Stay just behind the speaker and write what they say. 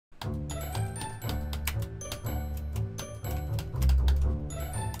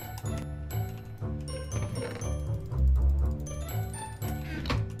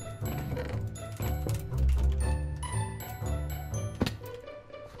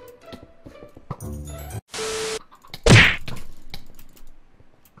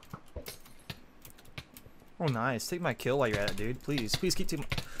Oh, nice. Take my kill while you're at it, dude. Please. Please keep team. Am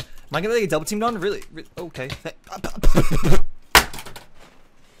I gonna get double teamed on? Really? Okay.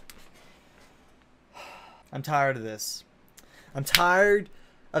 I'm tired of this. I'm tired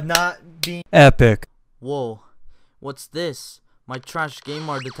of not being epic. Whoa. What's this? My trash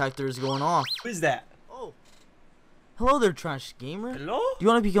gamer detector is going off. Who is that? Oh. Hello there, trash gamer. Hello? Do you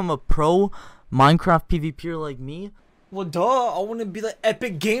want to become a pro Minecraft PvPer like me? Well, duh. I want to be the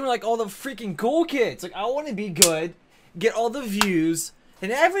epic gamer like all the freaking cool kids. Like, I want to be good, get all the views and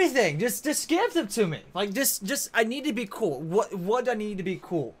everything. Just give them to me. Like, just I need to be cool. What do I need to be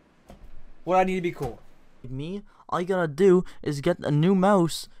cool? What do I need to be cool? Me? All you gotta do is get a new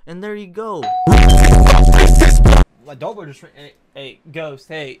mouse, and there you go. My dog just hey, Ghost,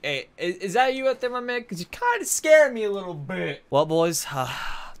 hey, is that you out there, my man? Cause you kind of scared me a little bit. Well, boys, I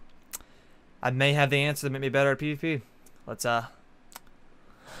may have the answer to make me better at PvP.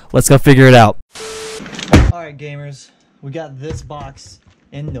 Let's go figure it out. All right, gamers, we got this box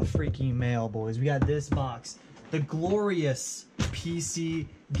in the freaking mail, boys. We got this box, the glorious PC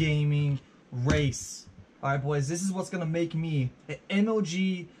gaming race. All right, boys, this is what's gonna make me an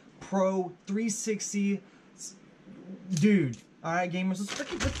MLG Pro 360 dude. All right, gamers,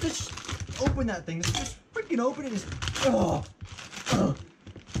 let's just open that thing. Let's just freaking open it.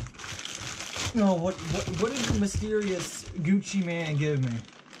 No, what did the mysterious Gucci man give me?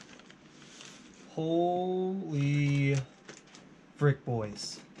 Holy frick,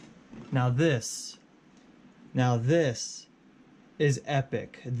 boys! Now this is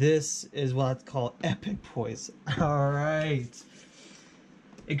epic. This is what I call epic, boys. All right,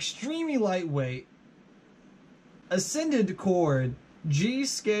 extremely lightweight, ascended cord,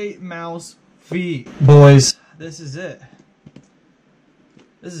 G-skate mouse feet, boys. This is it.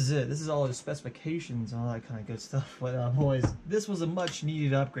 This is it. This is all the specifications and all that kind of good stuff. But boys, this was a much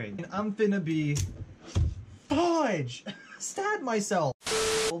needed upgrade. And I'm finna be fudge. Stab myself.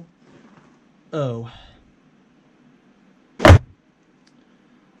 Oh.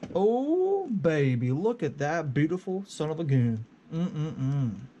 Oh baby, look at that beautiful son of a goon.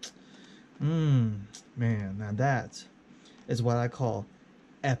 Man, now that is what I call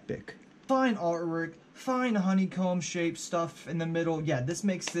epic. Fine artwork, fine honeycomb shaped stuff in the middle. Yeah, this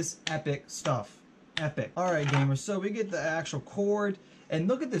makes this epic stuff. Epic. Alright, gamers, so we get the actual cord. And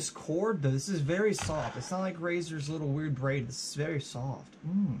look at this cord, though. This is very soft. It's not like Razor's little weird braid. This is very soft.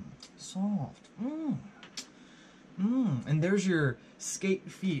 Soft. And there's your skate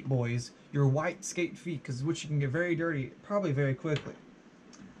feet, boys. Your white skate feet, which you can get very dirty probably very quickly.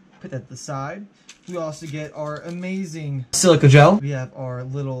 Put that to the side. We also get our amazing silica gel. We have our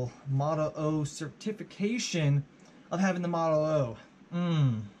little Model O certification of having the Model O.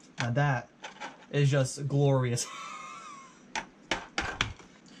 Now that is just glorious.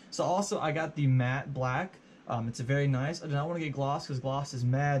 So also I got the matte black. It's a very nice. I do not want to get gloss because gloss is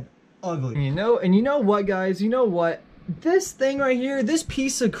mad ugly. And you know what, guys? You know what? This thing right here, this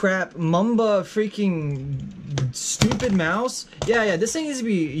piece of crap, Mumba freaking stupid mouse. Yeah, this thing needs to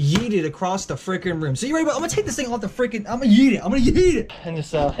be yeeted across the freaking room. So you ready? I'm gonna take this thing off the freaking. I'm gonna yeet it. I'm gonna yeet it. And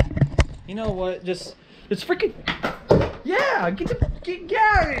just you know what? Just freaking. Yeah, get out of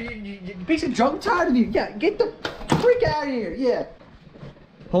here. You piece of junk tired of you. Yeah, get the freak out of here. Yeah.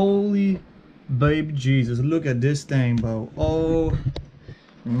 Holy baby Jesus! Look at this thing, bro. Oh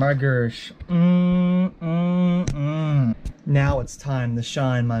my gosh. Now it's time to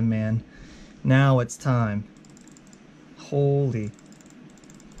shine, my man. Now it's time. Holy.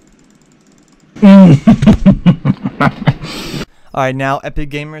 Alright, now Epic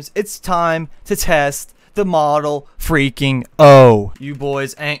Gamers, it's time to test the Model freaking O. You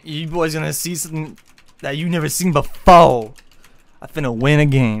boys gonna see something that you never seen before. I finna win a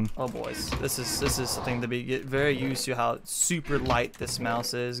game. Oh boys, this is something to get very used to, how super light this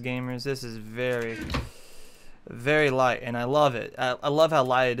mouse is, gamers. This is very light, and I love it. I love how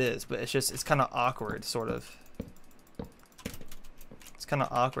light it is, but it's kind of awkward, sort of. It's kind of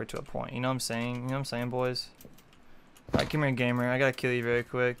awkward to a point. You know what I'm saying? You know what I'm saying, boys? Alright, come here, gamer. I gotta kill you very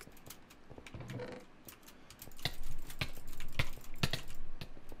quick.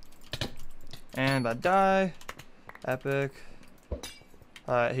 And I die. Epic.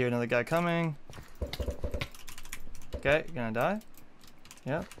 Alright, here another guy coming. Okay, gonna die.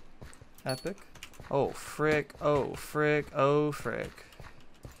 Yep. Epic. Oh frick, oh frick, oh frick.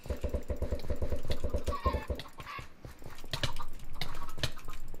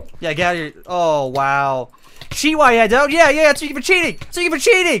 Yeah, get out of here. Oh wow. Cheat while you had down. Yeah, it's you for cheating. It's you for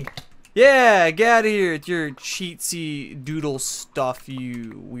cheating. Yeah, get out of here with your cheatsy doodle stuff,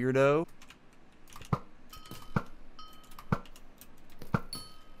 you weirdo.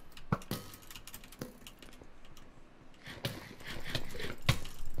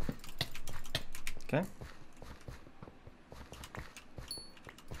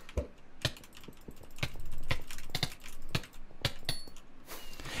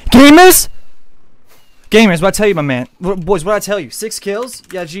 Gamers? Gamers, what I tell you, my man? Boys, what I tell you? 6 kills?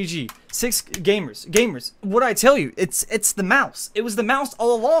 Yeah, GG. 6 gamers. Gamers, what I tell you? It's the mouse. It was the mouse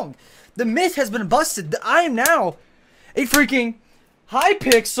all along. The myth has been busted. I am now a freaking high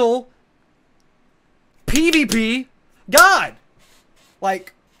pixel PvP god.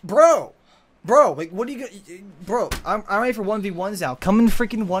 Like, bro, like, what do you bro? I'm ready for 1v1s now. Come and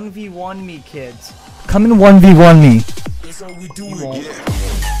freaking 1v1 me, kids. Come and 1v1 me. That's how we do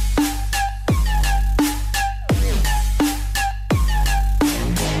it.